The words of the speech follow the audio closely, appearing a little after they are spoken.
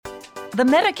The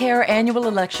Medicare annual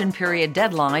election period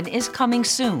deadline is coming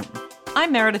soon.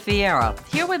 I'm Meredith Vieira,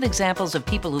 here with examples of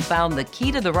people who found the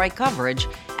key to the right coverage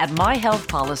at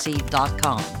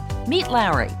myhealthpolicy.com. Meet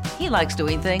Larry. He likes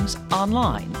doing things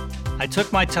online. I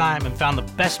took my time and found the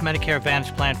best Medicare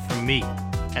Advantage plan for me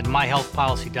at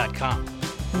myhealthpolicy.com.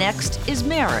 Next is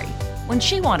Mary. When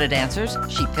she wanted answers,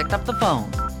 she picked up the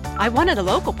phone. I wanted a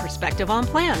local perspective on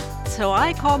plan, so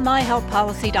I called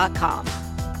myhealthpolicy.com.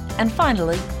 And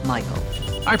finally, Michael.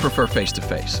 I prefer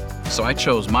face-to-face, so I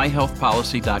chose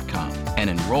myhealthpolicy.com and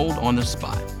enrolled on the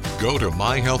spot. Go to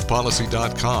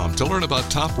myhealthpolicy.com to learn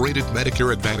about top-rated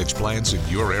Medicare Advantage plans in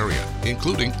your area,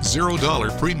 including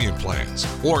 $0 premium plans.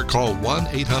 Or call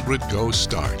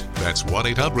 1-800-GO-START. That's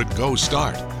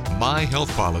 1-800-GO-START.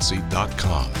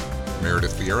 myhealthpolicy.com.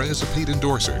 Meredith Vieira is a paid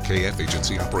endorser. KF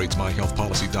Agency operates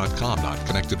myhealthpolicy.com, not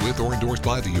connected with or endorsed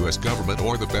by the U.S. government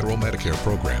or the federal Medicare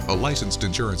program. A licensed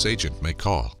insurance agent may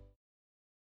call.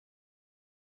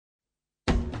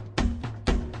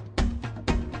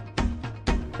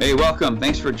 Hey, welcome.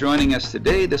 Thanks for joining us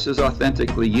today. This is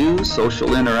Authentically You,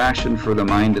 social interaction for the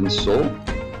mind and soul.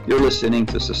 You're listening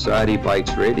to Society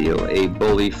Bites Radio, a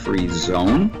bully-free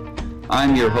zone.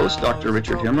 I'm your host, Dr.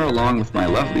 Richard Himmer, along with my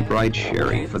lovely bride,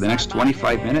 Sherry. For the next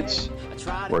 25 minutes,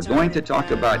 we're going to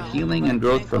talk about healing and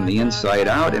growth from the inside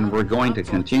out, and we're going to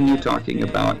continue talking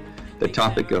about the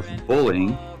topic of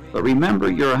bullying. But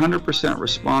remember, you're 100%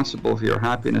 responsible for your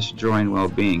happiness, joy, and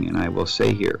well-being. And I will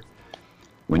say here,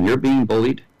 when you're being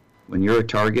bullied, when you're a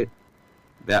target,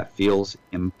 that feels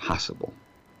impossible.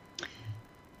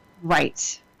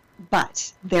 Right.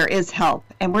 But there is help,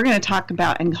 and we're going to talk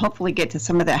about and hopefully get to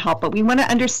some of that help. But we want to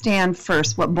understand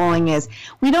first what bullying is.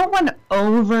 We don't want to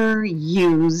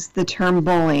overuse the term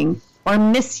bullying or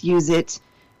misuse it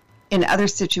in other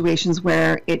situations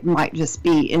where it might just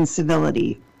be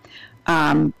incivility.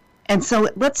 And so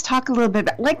let's talk a little bit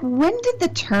about, like, when did the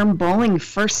term bullying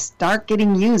first start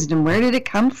getting used, and where did it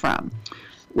come from?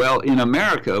 Well, in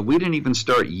America, we didn't even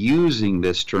start using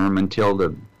this term until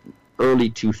the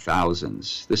early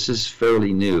 2000s. This is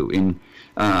fairly new.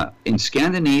 In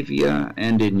Scandinavia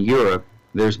and in Europe,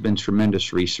 there's been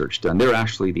tremendous research done. They're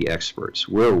actually the experts.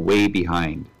 We're way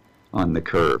behind on the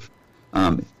curve.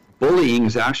 Bullying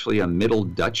is actually a Middle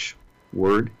Dutch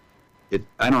word. I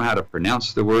don't know how to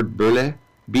pronounce the word boele.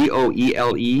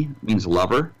 B-O-E-L-E means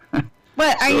lover.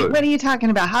 What are you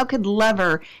talking about? How could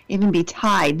lover even be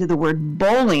tied to the word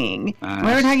bullying?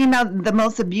 We're talking about the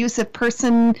most abusive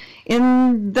person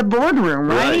in the boardroom,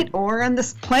 right? Or on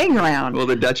this playground. Well,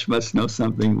 the Dutch must know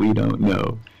something we don't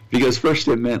know. Because first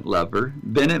it meant lover,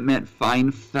 then it meant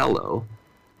fine fellow,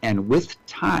 and with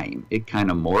time it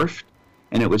kind of morphed,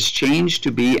 and it was changed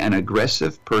to be an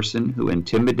aggressive person who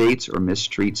intimidates or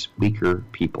mistreats weaker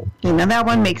people. Now that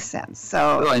one makes sense.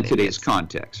 So, well, in today's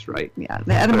context, right? Yeah,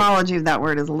 the etymology of that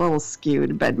word is a little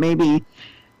skewed, but maybe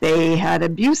they had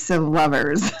abusive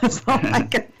lovers. That's all I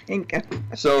can think of.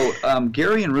 So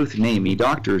Gary and Ruth Namey,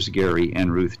 doctors Gary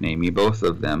and Ruth Namey, both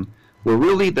of them, were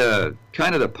really the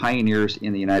kind of the pioneers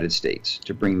in the United States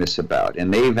to bring this about.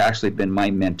 And they've actually been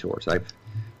my mentors. I've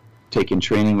taken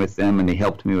training with them, and they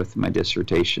helped me with my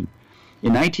dissertation.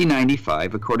 In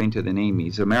 1995, according to the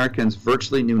Nameys, Americans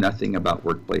virtually knew nothing about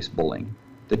workplace bullying.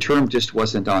 The term just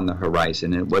wasn't on the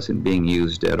horizon. It wasn't being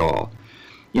used at all.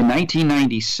 In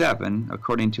 1997,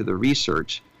 according to the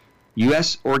research,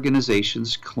 U.S.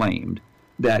 organizations claimed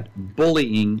that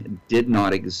bullying did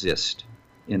not exist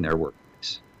in their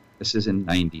workplace. This is in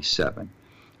 97.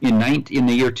 In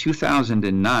the year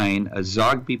 2009, a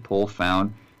Zogby poll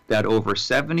found that over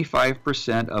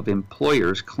 75% of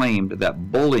employers claimed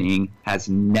that bullying has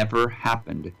never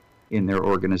happened in their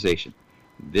organization.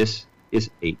 This is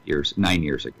 9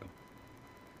 years ago.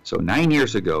 So 9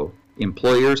 years ago,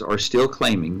 employers are still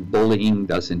claiming bullying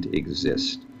doesn't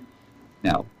exist.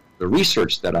 Now, the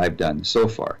research that I've done so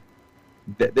far,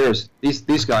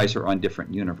 these guys are on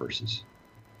different universes.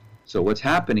 So what's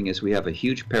happening is we have a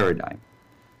huge paradigm.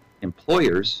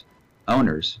 Employers,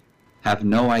 owners, have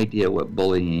no idea what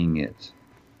bullying is.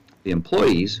 The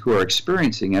employees who are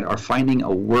experiencing it are finding a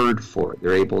word for it.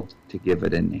 They're able to give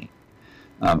it a name.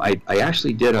 I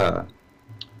actually did a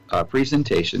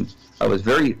presentation. I was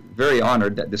very, very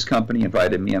honored that this company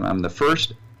invited me, and I'm the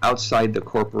first outside the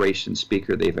corporation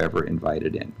speaker they've ever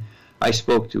invited in. I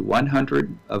spoke to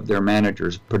 100 of their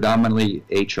managers, predominantly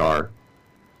HR.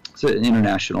 It's an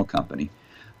international company,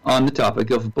 on the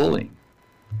topic of bullying.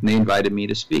 And they invited me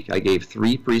to speak. I gave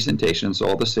 3 presentations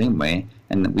all the same way,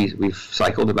 and we've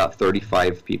cycled about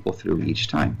 35 people through each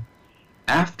time.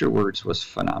 Afterwards was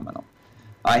phenomenal.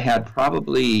 I had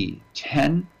probably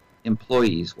 10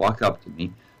 employees walk up to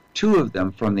me 2 of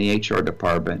them from the HR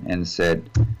department and said,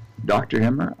 Dr.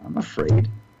 Himmer, I'm afraid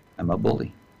I'm a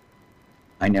bully.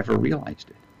 I never realized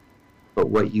it. But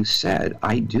what you said,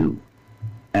 I do.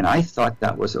 And I thought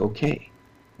that was okay.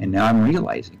 And now I'm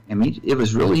realizing. I mean, it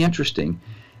was really interesting.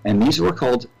 And these were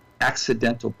called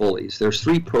accidental bullies. There's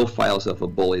 3 profiles of a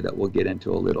bully that we'll get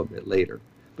into a little bit later.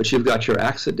 But you've got your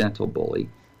accidental bully,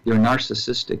 your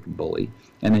narcissistic bully,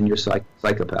 and then your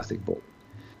psychopathic bully.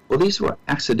 Well, these were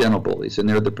accidental bullies, and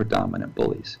they're the predominant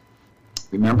bullies.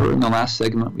 Remember in the last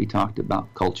segment we talked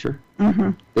about culture?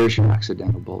 Mm-hmm. There's your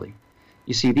accidental bully.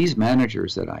 You see, these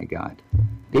managers that I got,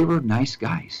 they were nice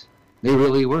guys. They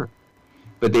really were.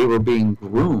 But they were being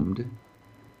groomed,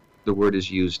 the word is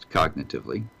used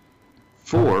cognitively,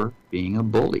 for being a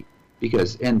bully.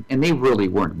 Because, and they really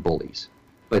weren't bullies,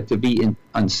 but to be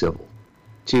uncivil,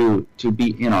 to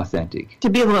be inauthentic. To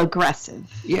be a little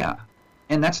aggressive. Yeah,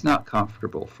 and that's not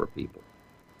comfortable for people.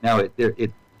 Now,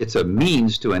 it's a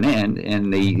means to an end,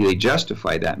 and they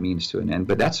justify that means to an end,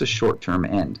 but that's a short-term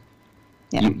end.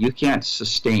 Yeah. You can't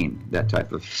sustain that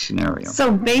type of scenario.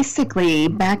 So basically,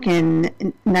 back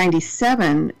in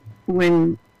 97,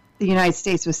 when the United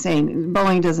States was saying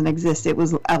bullying doesn't exist, it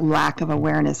was a lack of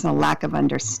awareness and a lack of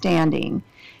understanding.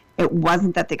 It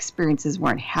wasn't that the experiences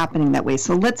weren't happening that way.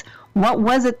 So what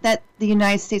was it that the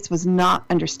United States was not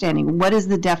understanding? What is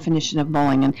the definition of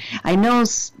bullying? And I know,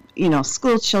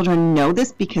 school children know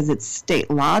this because it's state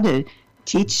law to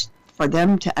teach for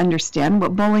them to understand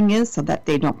what bullying is so that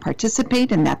they don't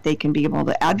participate and that they can be able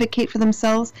to advocate for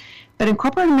themselves. But in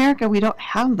corporate America, we don't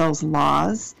have those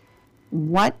laws.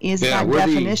 What is that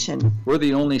definition? We're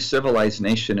the only civilized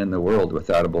nation in the world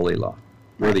without a bully law.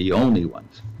 We're the only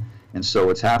ones. And so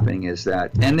what's happening is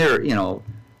that, and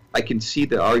I can see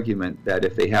the argument that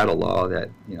if they had a law that,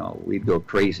 we'd go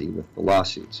crazy with the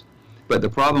lawsuits. But the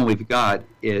problem we've got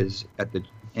is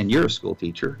and you're a school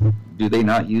teacher, do they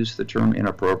not use the term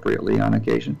inappropriately on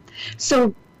occasion?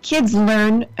 So kids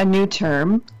learn a new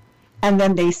term, and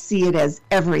then they see it as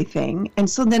everything. And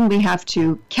so then we have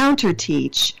to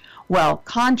counter-teach,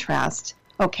 contrast.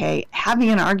 Okay, having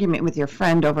an argument with your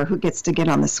friend over who gets to get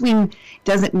on the swing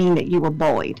doesn't mean that you were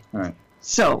bullied. All right.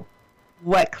 So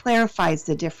what clarifies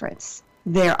the difference?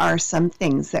 There are some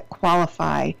things that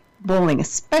qualify bullying,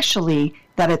 especially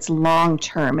that it's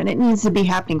long-term, and it needs to be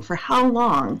happening for how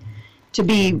long to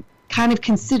be kind of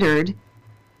considered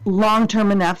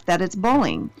long-term enough that it's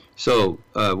bullying. So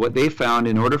what they found,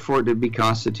 in order for it to be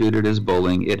constituted as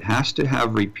bullying, it has to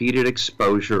have repeated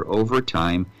exposure over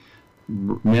time,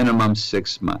 minimum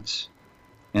 6 months.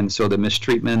 And so the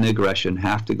mistreatment and the aggression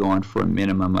have to go on for a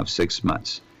minimum of 6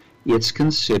 months. It's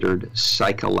considered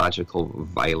psychological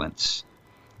violence.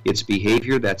 It's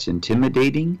behavior that's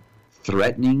intimidating,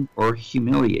 threatening, or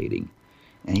humiliating.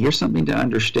 And here's something to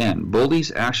understand.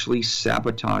 Bullies actually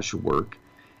sabotage work,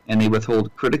 and they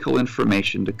withhold critical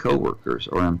information to coworkers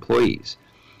or employees.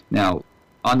 Now,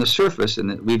 on the surface,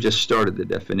 and we've just started the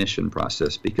definition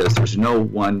process because there's no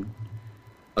one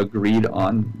agreed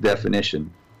on definition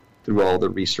through all the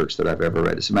research that I've ever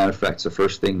read. As a matter of fact, it's the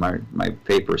first thing my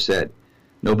paper said.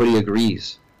 Nobody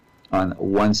agrees on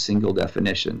one single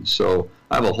definition. So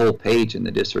I have a whole page in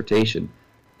the dissertation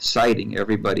citing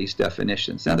everybody's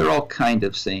definitions. Now, they're all kind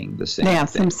of saying the same thing. They have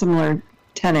some similar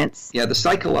tenets. Yeah, the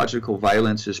psychological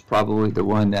violence is probably the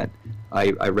one that I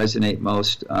resonate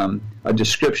most. A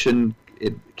description,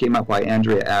 it came up by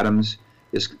Andrea Adams,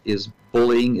 is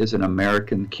bullying is an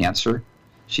American cancer.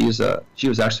 She was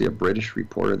actually a British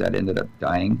reporter that ended up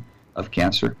dying of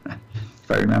cancer,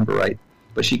 if I remember right.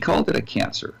 But she called it a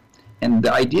cancer. And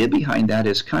the idea behind that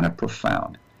is kind of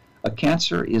profound. A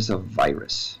cancer is a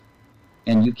virus,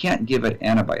 and you can't give it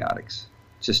antibiotics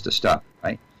just to stop it,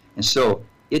 right? And so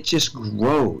it just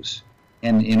grows.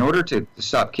 And in order to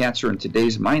stop cancer in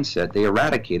today's mindset, they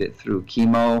eradicate it through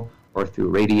chemo or through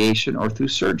radiation or through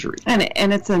surgery.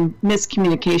 And it's a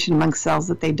miscommunication among cells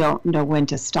that they don't know when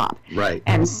to stop. Right.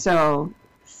 And so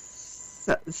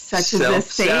such as the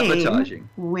saying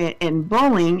in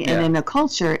bullying and in a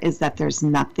culture is that there's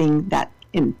nothing that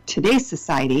in today's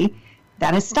society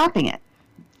that is stopping it.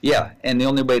 Yeah, and the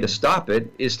only way to stop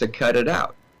it is to cut it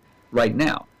out right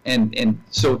now. And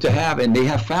so they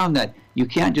have found that you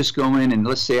can't just go in and,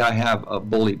 let's say I have a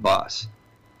bully boss.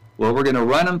 Well, we're going to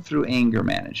run them through anger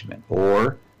management,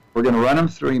 or we're going to run them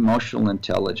through emotional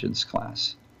intelligence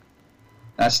class.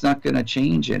 That's not going to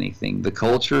change anything. The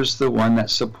culture is the one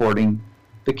that's supporting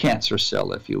the cancer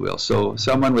cell, if you will. So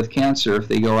someone with cancer, if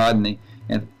they go out and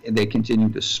they continue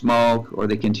to smoke, or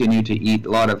they continue to eat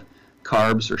a lot of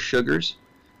carbs or sugars,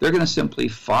 they're going to simply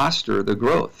foster the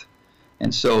growth.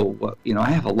 And so,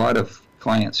 I have a lot of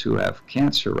clients who have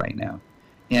cancer right now,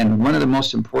 And one of the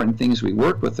most important things we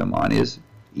work with them on is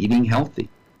eating healthy,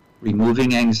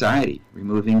 removing anxiety,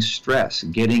 removing stress,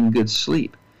 getting good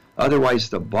sleep. Otherwise,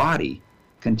 the body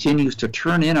continues to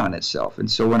turn in on itself. And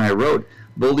so when I wrote,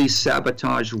 bullies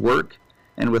sabotage work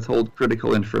and withhold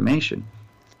critical information,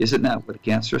 isn't that what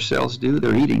cancer cells do?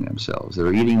 They're eating themselves.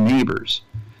 They're eating neighbors.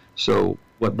 So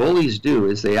what bullies do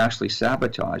is they actually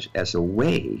sabotage as a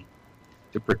way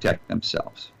to protect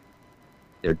themselves.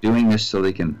 They're doing this so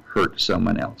they can hurt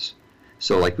someone else.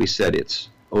 So like we said, it's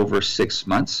over 6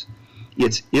 months.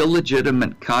 It's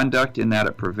illegitimate conduct in that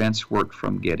it prevents work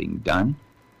from getting done,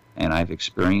 and I've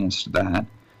experienced that.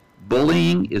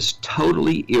 Bullying is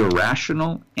totally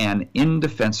irrational and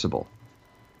indefensible.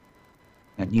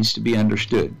 That needs to be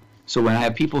understood. So when I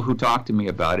have people who talk to me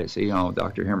about it, say,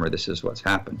 Dr. Himmer, this is what's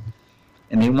happened,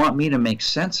 and they want me to make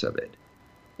sense of it.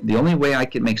 The only way I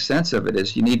can make sense of it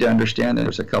is you need to understand that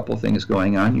there's a couple things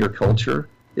going on. Your culture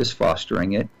is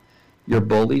fostering it. Your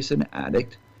bully's an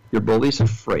addict. Your bully's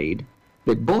afraid.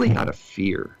 They bully out of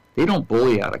fear. They don't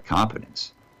bully out of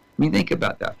competence. I mean, think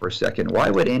about that for a second.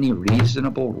 Why would any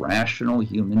reasonable, rational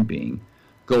human being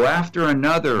go after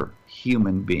another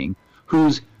human being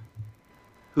whose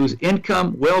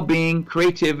income, well-being,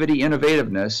 creativity,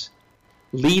 innovativeness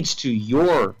leads to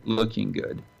your looking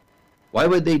good? Why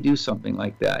would they do something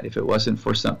like that if it wasn't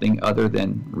for something other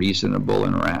than reasonable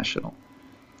and rational?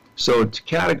 So to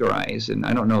categorize, and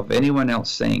I don't know if anyone else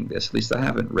saying this, at least I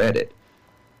haven't read it,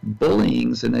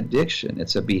 bullying's an addiction.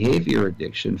 It's a behavior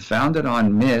addiction founded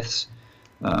on myths,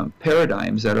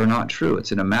 paradigms that are not true.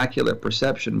 It's an immaculate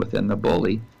perception within the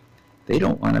bully. They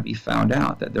don't want to be found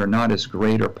out that they're not as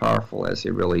great or powerful as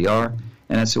they really are,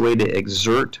 and it's a way to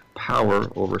exert power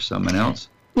over someone else.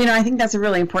 I think that's a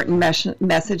really important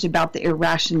message about the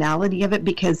irrationality of it,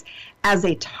 because as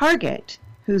a target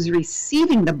who's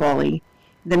receiving the bully,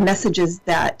 the messages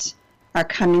that are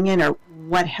coming in are,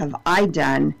 what have I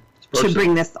done to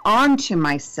bring this on to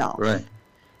myself? Right.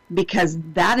 Because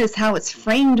that is how it's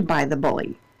framed by the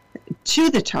bully to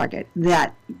the target,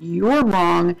 that you're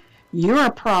wrong, you're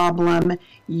a problem,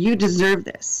 you deserve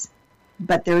this.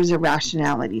 But there's a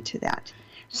rationality to that.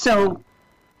 So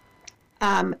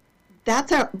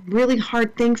that's a really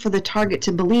hard thing for the target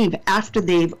to believe after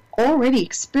they've already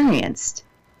experienced,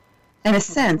 in a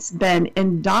sense, been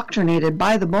indoctrinated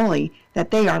by the bully that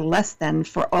they are less than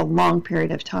for a long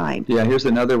period of time. Yeah, here's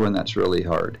another one that's really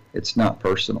hard. It's not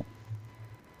personal.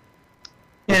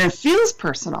 And it feels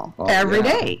personal every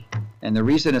day. And the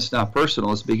reason it's not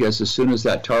personal is because as soon as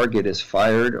that target is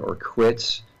fired or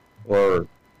quits, or,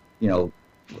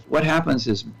 what happens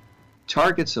is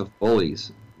targets of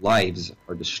bullies' lives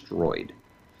are destroyed.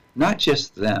 Not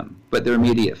just them, but their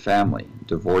immediate family.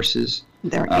 Divorces.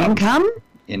 Their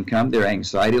income, their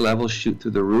anxiety levels shoot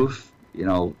through the roof.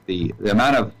 The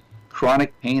amount of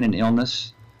chronic pain and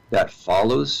illness that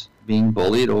follows being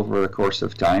bullied over the course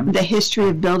of time. The history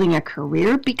of building a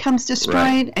career becomes destroyed.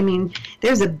 Right. I mean,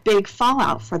 there's a big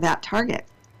fallout for that target.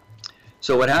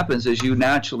 So what happens is you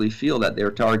naturally feel that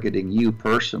they're targeting you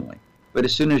personally. But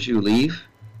as soon as you leave,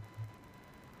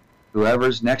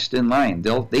 whoever's next in line,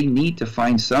 they need to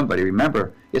find somebody.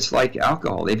 Remember, it's like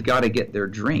alcohol. They've got to get their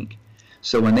drink.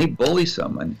 So when they bully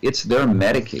someone, it's their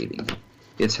medicating.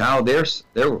 It's how they're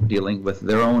dealing with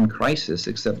their own crisis,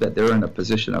 except that they're in a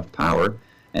position of power,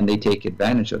 and they take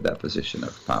advantage of that position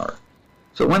of power.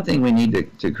 So one thing we need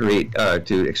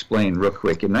to explain real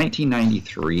quick. In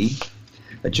 1993,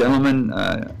 a gentleman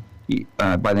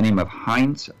by the name of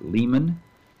Heinz Lehmann,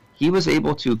 he was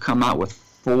able to come out with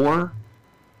 4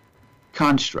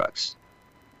 constructs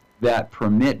that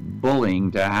permit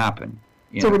bullying to happen.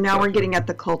 So now we're getting at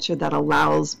the culture that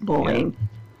allows bullying.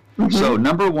 Yeah. Mm-hmm. So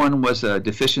number 1 was a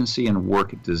deficiency in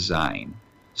work design.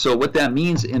 So what that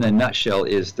means in a nutshell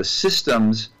is the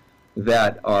systems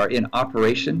that are in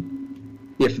operation,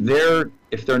 if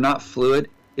they're not fluid,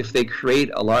 if they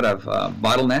create a lot of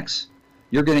bottlenecks,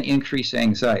 you're going to increase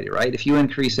anxiety, right? If you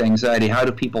increase anxiety, how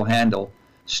do people handle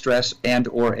stress and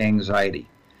or anxiety?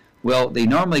 Well, they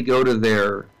normally go to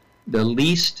the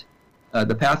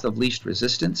path of least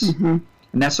resistance, mm-hmm.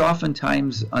 and that's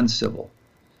oftentimes uncivil.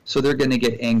 So they're going to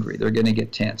get angry. They're going to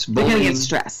get tense. They're going to get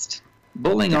stressed.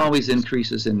 Bullying always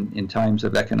increases in times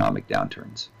of economic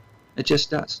downturns. It just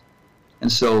does.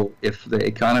 And so if the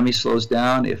economy slows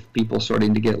down, if people are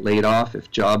starting to get laid off,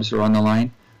 if jobs are on the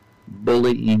line,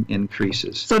 bullying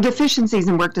increases. So deficiencies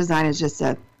in work design is just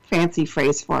a fancy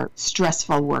phrase for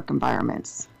stressful work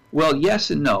environments. Well,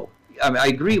 yes and no. I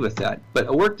agree with that. But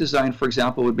a work design, for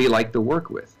example, would be like the work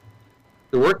with.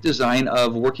 The work design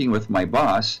of working with my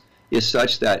boss is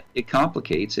such that it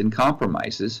complicates and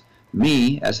compromises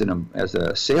me as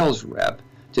a sales rep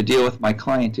to deal with my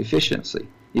client efficiently?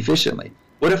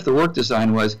 What if the work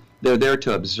design was they're there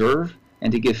to observe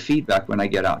and to give feedback when I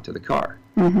get out to the car,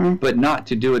 but not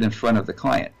to do it in front of the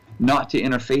client, not to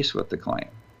interface with the client?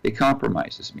 It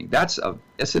compromises me. That's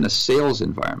in a sales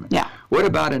environment. Yeah. What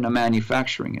about in a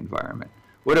manufacturing environment?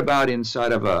 What about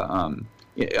inside of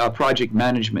a project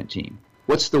management team?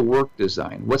 What's the work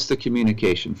design? What's the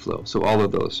communication flow? So all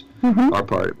of those are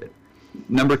part of it.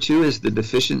 Number 2 is the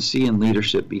deficiency in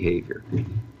leadership behavior.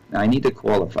 Now, I need to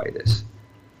qualify this.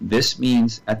 This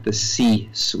means at the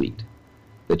C-suite,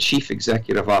 the chief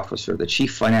executive officer, the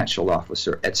chief financial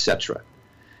officer, etc.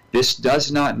 This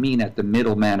does not mean at the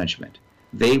middle management.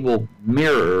 They will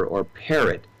mirror or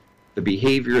parrot the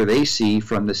behavior they see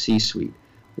from the C-suite.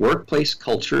 Workplace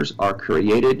cultures are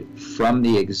created from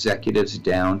the executives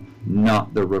down,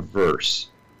 not the reverse.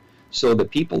 So the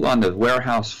people on the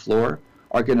warehouse floor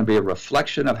are going to be a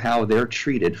reflection of how they're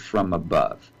treated from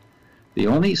above. The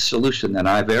only solution that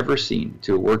I've ever seen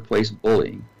to workplace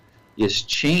bullying is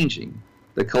changing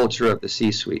the culture of the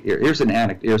C-suite. Here's an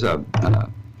anecdote. Here's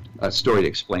a story to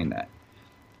explain that.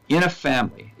 In a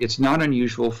family, it's not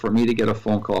unusual for me to get a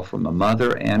phone call from a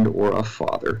mother and or a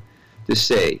father to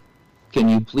say, can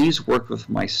you please work with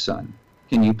my son?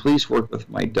 Can you please work with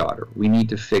my daughter? We need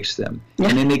to fix them. Yeah.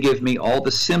 And then they give me all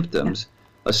the symptoms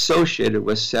associated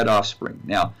with said offspring.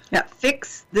 Now,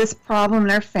 fix this problem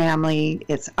in our family.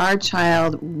 It's our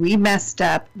child. We messed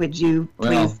up. Would you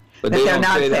please? But they're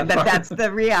not saying that. But that's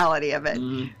the reality of it.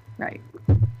 Right.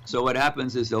 So what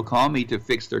happens is they'll call me to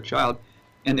fix their child,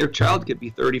 and their child could be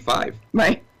 35.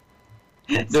 Right.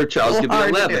 Their child could be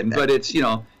 11. But it's,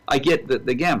 I get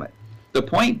the gamut. The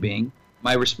point being,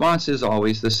 my response is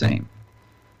always the same.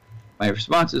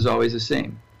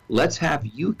 Let's have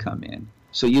you come in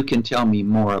so you can tell me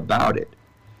more about it.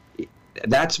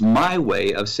 That's my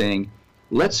way of saying,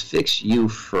 let's fix you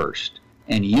first,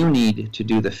 and you need to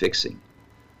do the fixing.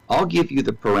 I'll give you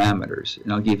the parameters,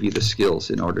 and I'll give you the skills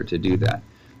in order to do that.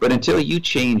 But until you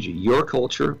change your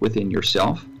culture within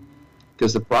yourself,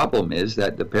 because the problem is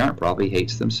that the parent probably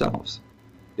hates themselves.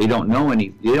 They don't know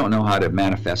how to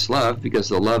manifest love, because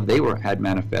the love they had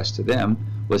manifest to them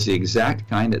was the exact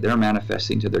kind that they're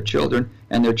manifesting to their children,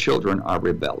 and their children are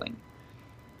rebelling.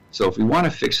 So if we want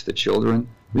to fix the children,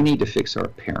 we need to fix our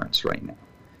parents right now,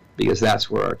 because that's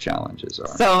where our challenges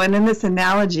are. So, and in this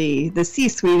analogy, the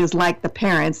C-suite is like the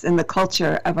parents in the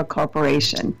culture of a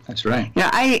corporation. That's right.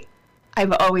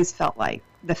 I've always felt like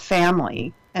the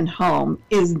family and home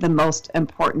is the most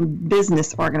important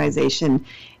business organization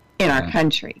in our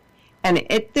country. And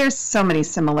there's so many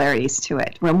similarities to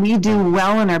it. When we do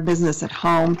well in our business at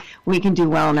home, we can do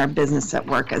well in our business at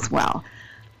work as well.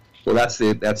 Well, that's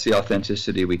the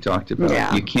authenticity we talked about.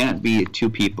 Yeah. You can't be two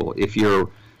people. If you're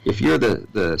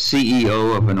the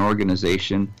CEO of an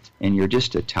organization and you're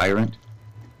just a tyrant,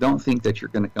 don't think that you're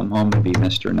going to come home and be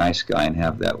Mr. Nice Guy and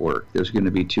have that work. There's going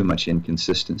to be too much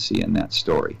inconsistency in that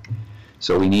story.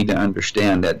 So we need to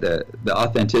understand that the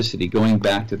authenticity, going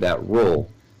back to that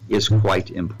role, is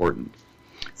quite important.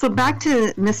 So back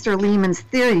to Mr. Lehman's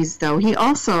theories, though, he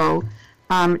also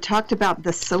talked about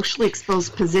the socially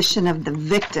exposed position of the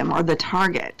victim or the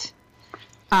target.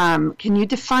 Can you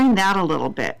define that a little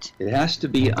bit? It has to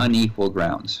be unequal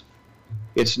grounds.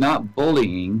 It's not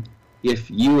bullying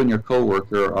if you and your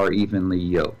coworker are evenly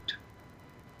yoked.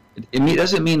 It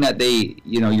doesn't mean that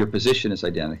your position is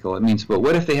identical. It means, but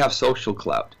what if they have social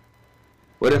clout?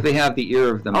 What if they have the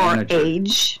ear of the manager?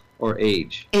 Or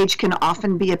age. Age can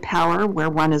often be a power where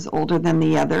one is older than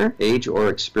the other. Age or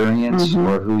experience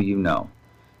or who you know.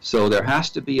 So there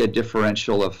has to be a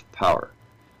differential of power.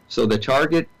 So the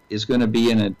target is going to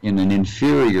be in an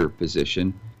inferior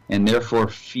position, and therefore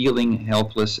feeling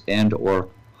helpless and or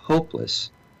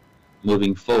hopeless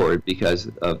moving forward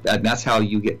because of that. And that's how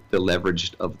you get the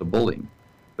leverage of the bullying.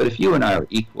 But if you and I are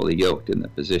equally yoked in the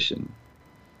position,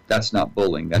 that's not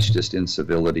bullying. That's just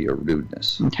incivility or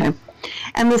rudeness. Okay.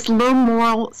 And this low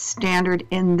moral standard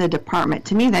in the department,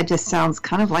 to me, that just sounds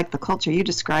kind of like the culture you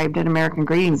described at American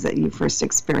Greetings that you first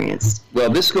experienced. Well,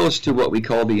 this goes to what we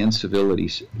call the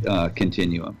incivilities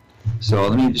continuum. So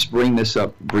let me just bring this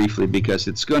up briefly because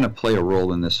it's going to play a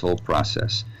role in this whole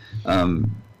process.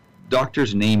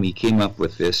 Doctors NAMI came up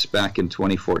with this back in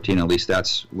 2014, at least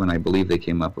that's when I believe they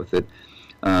came up with it.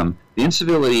 The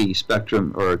incivility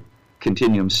spectrum or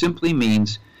continuum simply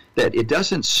means that it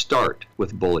doesn't start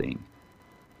with bullying.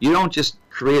 You don't just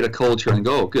create a culture and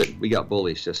go, oh, good, we got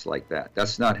bullies just like that.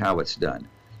 That's not how it's done.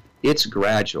 It's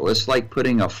gradual. It's like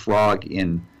putting a frog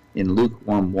in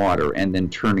lukewarm water and then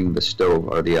turning the stove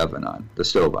or the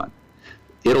stove on.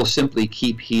 It'll simply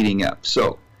keep heating up.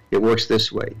 So it works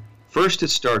this way. First, it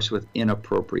starts with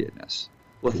inappropriateness.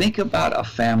 Well, think about a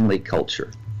family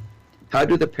culture. How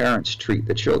do the parents treat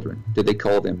the children? Do they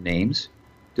call them names?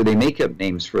 Do they make up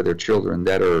names for their children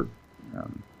that are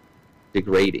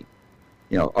degrading?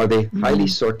 Are they highly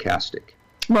sarcastic?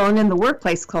 Well, and in the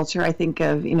workplace culture, I think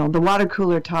of, the water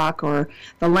cooler talk or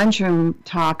the lunchroom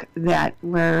talk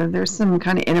where there's some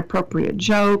kind of inappropriate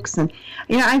jokes. And,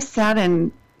 I've sat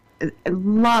in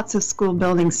lots of school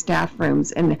building staff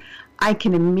rooms, and I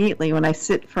can immediately, when I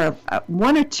sit for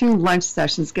one or two lunch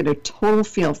sessions, get a total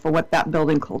feel for what that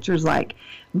building culture is like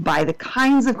by the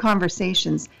kinds of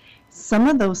conversations. Some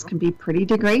of those can be pretty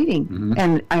degrading. Mm-hmm.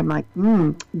 And I'm like,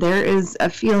 there is a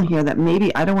feel here that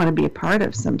maybe I don't want to be a part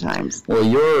of sometimes. Well,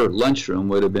 your lunchroom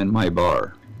would have been my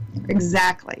bar.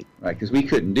 Exactly. Right, because we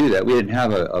couldn't do that. We didn't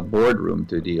have a boardroom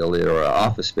to deal with or an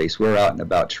office space. We're out and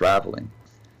about traveling.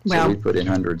 So we put in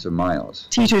hundreds of miles.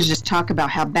 Teachers just talk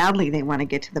about how badly they want to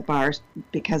get to the bars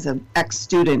because of X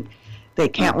student. They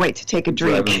can't wait to take a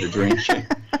drink. Driving to drink.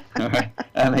 All right.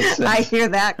 That makes sense. I hear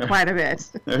that quite a bit.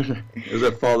 There's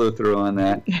a follow-through on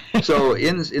that. So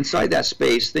inside that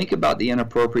space, think about the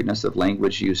inappropriateness of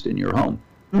language used in your home.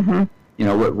 Mm-hmm.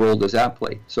 What role does that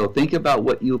play? So think about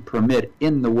what you permit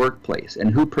in the workplace.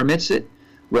 And who permits it?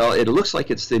 Well, it looks like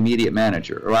it's the immediate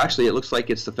manager. Or actually, it looks like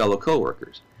it's the fellow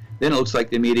coworkers. Then it looks like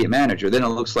the immediate manager. Then it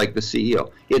looks like the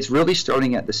CEO. It's really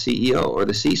starting at the CEO or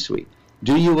the C-suite.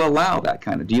 Do you allow that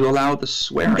kind of? Do you allow the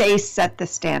swearing? They set the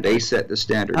standard. They set the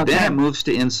standard. Okay. Then it moves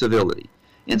to incivility.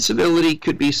 Incivility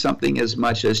could be something as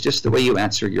much as just the way you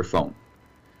answer your phone.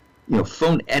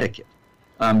 Phone etiquette.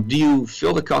 Do you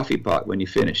fill the coffee pot when you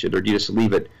finish it, or do you just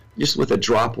leave it just with a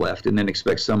drop left and then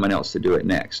expect someone else to do it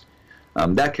next?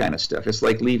 That kind of stuff. It's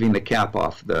like leaving the cap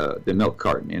off the milk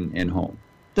carton in home.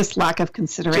 This lack of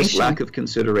consideration. Just lack of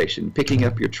consideration. Picking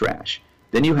up your trash.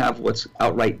 Then you have what's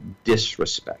outright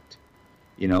disrespect.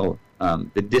 The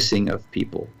dissing of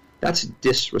people. That's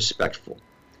disrespectful.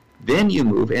 Then you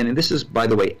move, and this is, by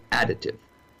the way, additive.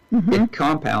 Mm-hmm. It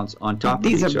compounds on top of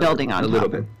each other. These are building on a little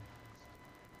bit.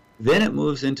 Then it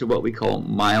moves into what we call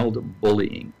mild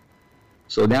bullying.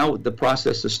 So now the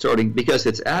process is starting, because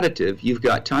it's additive, you've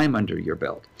got time under your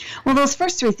belt. Well, those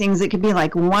first three things, it could be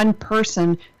like one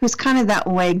person who's kind of that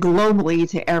way globally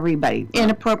to everybody.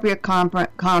 Inappropriate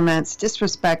comments,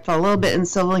 disrespectful, a little bit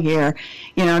incivil here,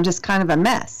 just kind of a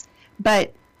mess.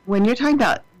 But when you're talking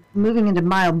about moving into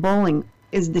mild bullying,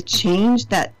 is the change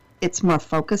that it's more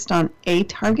focused on a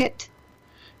target?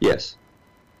 Yes.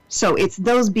 So it's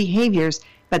those behaviors,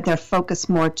 but they're focused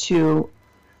more to...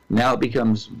 Now it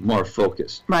becomes more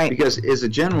focused. Right. Because as a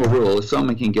general rule, if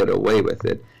someone can get away with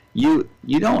it, you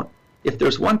don't, if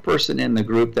there's one person in the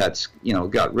group that's,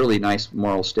 got really nice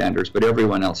moral standards, but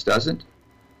everyone else doesn't,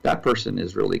 that person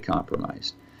is really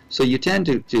compromised. So you tend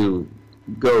to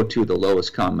go to the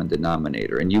lowest common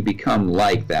denominator, and you become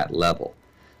like that level.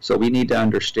 So we need to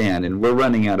understand, and we're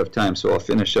running out of time, so I'll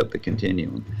finish up the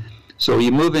continuum. So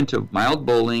you move into mild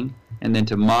bullying, and then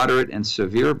to moderate and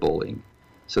severe bullying.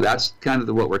 So that's kind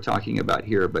of what we're talking about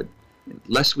here, but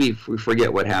lest we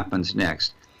forget what happens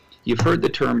next. You've heard the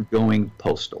term going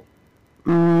postal.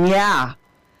 Yeah.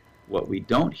 What we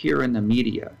don't hear in the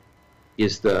media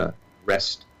is the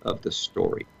rest of the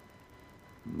story.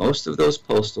 Most of those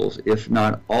postals, if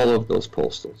not all of those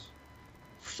postals,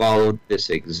 followed this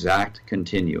exact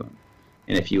continuum.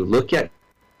 And if you look at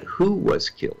who was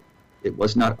killed, it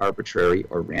was not arbitrary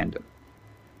or random.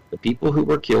 The people who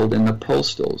were killed in the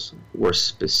postals were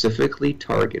specifically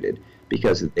targeted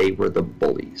because they were the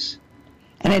bullies.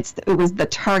 And it was the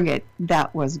target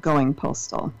that was going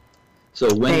postal.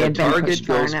 So when the target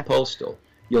goes postal,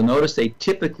 you'll notice they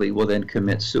typically will then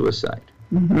commit suicide.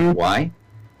 Mm-hmm. Why?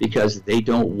 Because they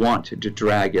don't want to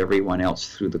drag everyone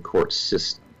else through the court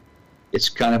system. It's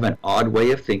kind of an odd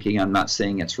way of thinking. I'm not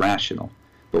saying it's rational.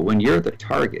 But when you're the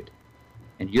target,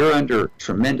 and you're under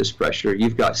tremendous pressure,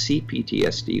 you've got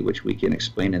CPTSD, which we can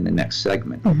explain in the next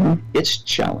segment. Mm-hmm. It's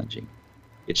challenging.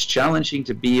 It's challenging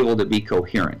to be able to be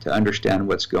coherent, to understand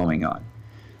what's going on.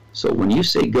 So when you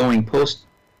say going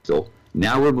postal,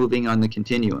 now we're moving on the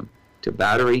continuum to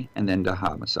battery and then to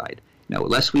homicide. Now,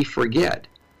 lest we forget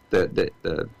the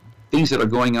things that are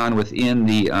going on within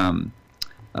the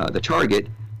target,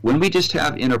 when we just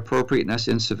have inappropriateness,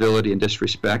 incivility, and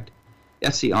disrespect,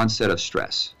 that's the onset of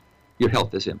stress. Your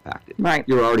health is impacted. Right.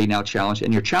 You're already now challenged,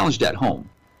 and you're challenged at home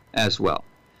as well.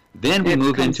 Then we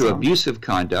move into abusive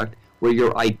conduct where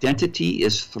your identity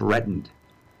is threatened.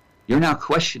 You're now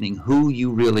questioning who you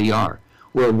really are.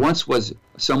 Where once was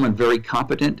someone very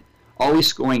competent, always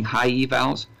scoring high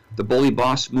evals, the bully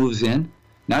boss moves in.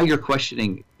 Now you're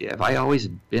questioning, have I always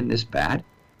been this bad?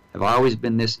 Have I always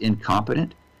been this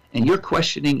incompetent? and you're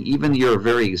questioning even your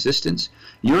very existence,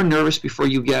 you're nervous before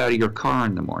you get out of your car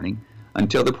in the morning,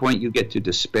 until the point you get to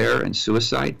despair and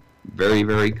suicide, very,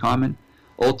 very common.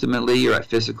 Ultimately, you're at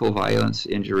physical violence,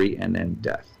 injury, and then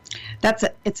death.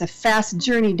 It's a fast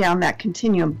journey down that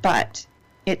continuum, but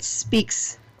it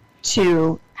speaks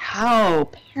to how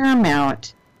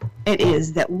paramount it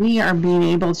is that we are being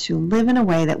able to live in a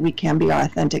way that we can be our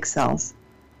authentic selves.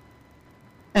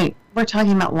 Hey, we're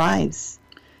talking about lives.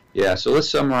 Yeah, so let's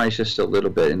summarize just a little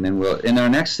bit, and then in our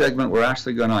next segment, we're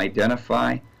actually going to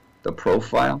identify the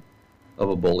profile of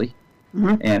a bully.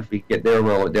 Mm-hmm. And if we get there,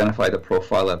 we'll identify the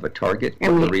profile of a target.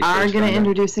 And we are going to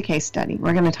introduce a case study.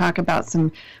 We're going to talk about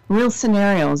some real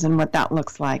scenarios and what that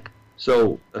looks like.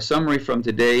 So a summary from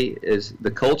today is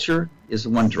the culture is the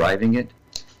one driving it.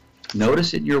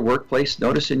 Notice in your workplace,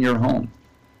 notice in your home,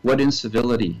 what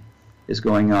incivility is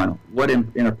going on, what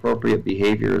inappropriate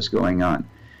behavior is going on.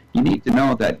 You need to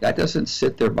know that that doesn't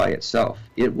sit there by itself.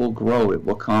 It will grow, it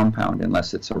will compound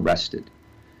unless it's arrested.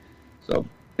 So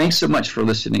thanks so much for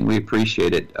listening. We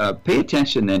appreciate it. Pay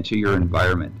attention then to your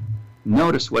environment.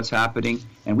 Notice what's happening,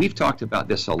 and we've talked about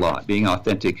this a lot, being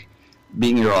authentic,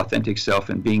 being your authentic self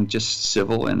and being just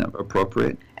civil and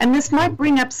appropriate. And this might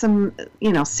bring up some,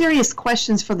 serious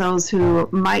questions for those who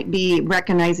might be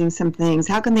recognizing some things.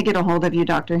 How can they get a hold of you,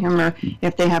 Dr. Himmer,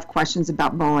 if they have questions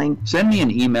about bullying? Send me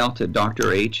an email to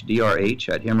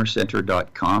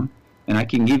drh@himmercenter.com, and I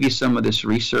can give you some of this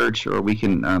research, or we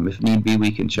can, if need be,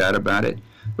 we can chat about it.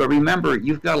 But remember,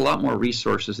 you've got a lot more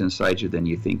resources inside you than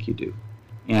you think you do.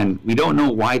 And we don't know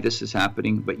why this is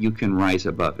happening, but you can rise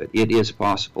above it. It is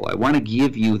possible. I want to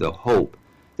give you the hope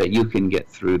that you can get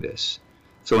through this.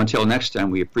 So until next time,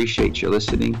 we appreciate you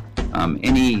listening.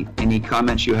 Any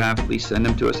comments you have, please send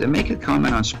them to us. And make a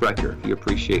comment on Sprecher if you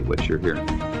appreciate what you're hearing.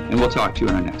 And we'll talk to you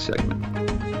in our next segment.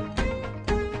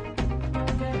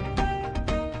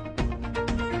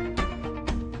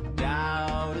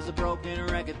 Doubt is a broken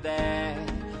record that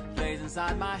plays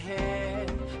inside my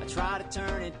head. I try to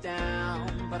turn it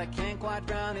down, but I can't quite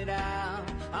drown it out.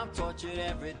 I'm tortured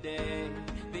every day,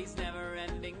 these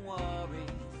never-ending worries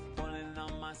pulling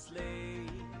on my sleeve.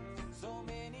 So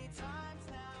many times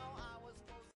now I was...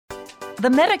 The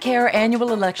Medicare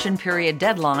annual election period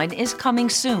deadline is coming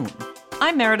soon.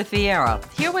 I'm Meredith Vieira,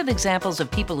 here with examples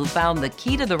of people who found the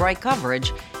key to the right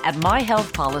coverage at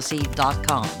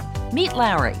myhealthpolicy.com. Meet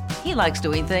Larry. He likes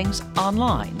doing things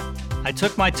online. I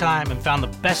took my time and found the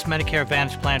best Medicare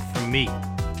Advantage plan for me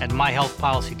at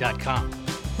myhealthpolicy.com.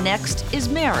 Next is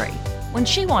Mary. When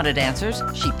she wanted answers,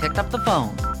 she picked up the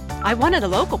phone. I wanted a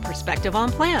local perspective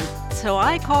on plan, so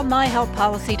I called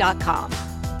myhealthpolicy.com.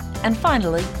 And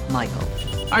finally, Michael.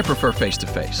 I prefer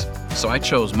face-to-face, so I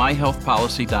chose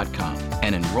myhealthpolicy.com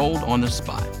and enrolled on the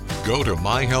spot. Go to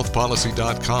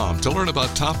myhealthpolicy.com to learn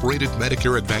about top-rated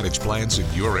Medicare Advantage plans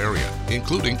in your area,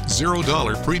 including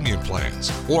 $0 premium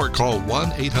plans, or call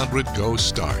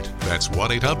 1-800-GO-START. That's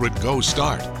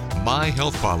 1-800-GO-START.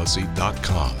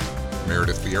 myhealthpolicy.com.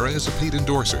 Meredith Vieira is a paid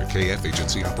endorser. KF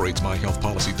Agency operates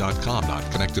myhealthpolicy.com,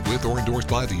 not connected with or endorsed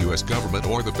by the U.S. government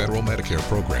or the federal Medicare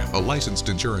program. A licensed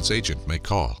insurance agent may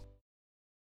call.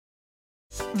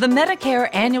 The Medicare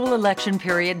annual election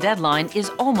period deadline is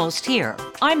almost here.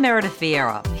 I'm Meredith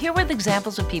Vieira, here with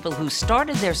examples of people who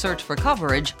started their search for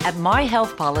coverage at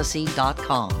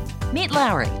myhealthpolicy.com. Meet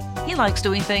Larry. He likes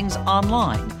doing things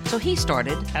online, so he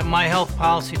started At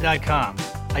myhealthpolicy.com.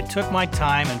 I took my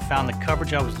time and found the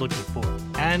coverage I was looking for.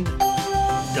 And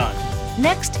done.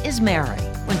 Next is Mary.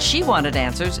 When she wanted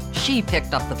answers, she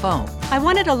picked up the phone. I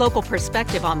wanted a local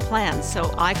perspective on plans,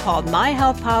 so I called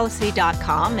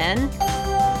myhealthpolicy.com and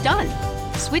done.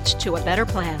 Switched to a better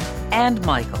plan. And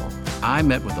Michael. I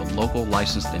met with a local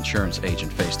licensed insurance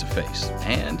agent face-to-face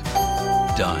and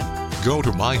done. Go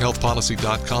to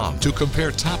myhealthpolicy.com to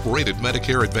compare top-rated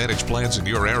Medicare Advantage plans in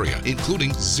your area, including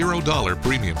 $0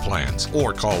 premium plans,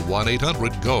 or call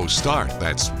 1-800-GO-START.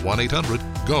 That's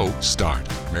 1-800-GO-START.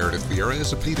 Meredith Vieira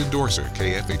is a paid endorser.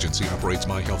 KF Agency operates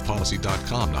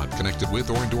myhealthpolicy.com, not connected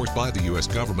with or endorsed by the U.S.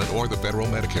 government or the federal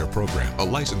Medicare program. A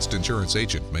licensed insurance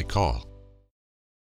agent may call.